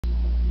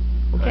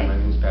Okay. Hi, my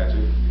name is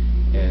Patrick,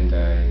 and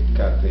I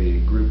got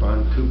the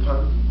Groupon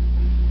coupon,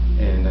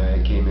 and I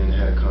came in and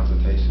had a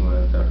consultation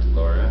with Dr.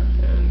 Laura,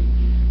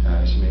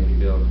 and she made me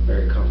feel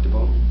very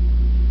comfortable.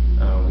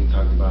 We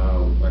talked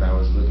about what I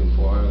was looking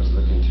for. I was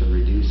looking to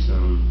reduce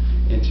some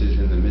inches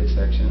in the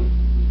midsection,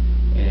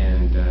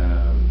 and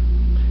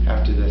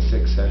after the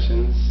 6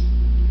 sessions,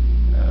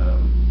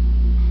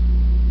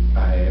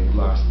 I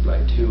lost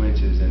like 2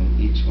 inches in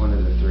each one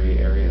of the 3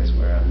 areas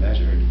where I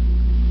measured.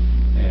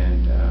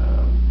 And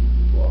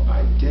well,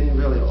 I didn't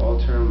really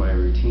alter my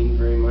routine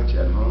very much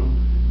at home.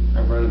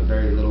 I run a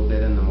very little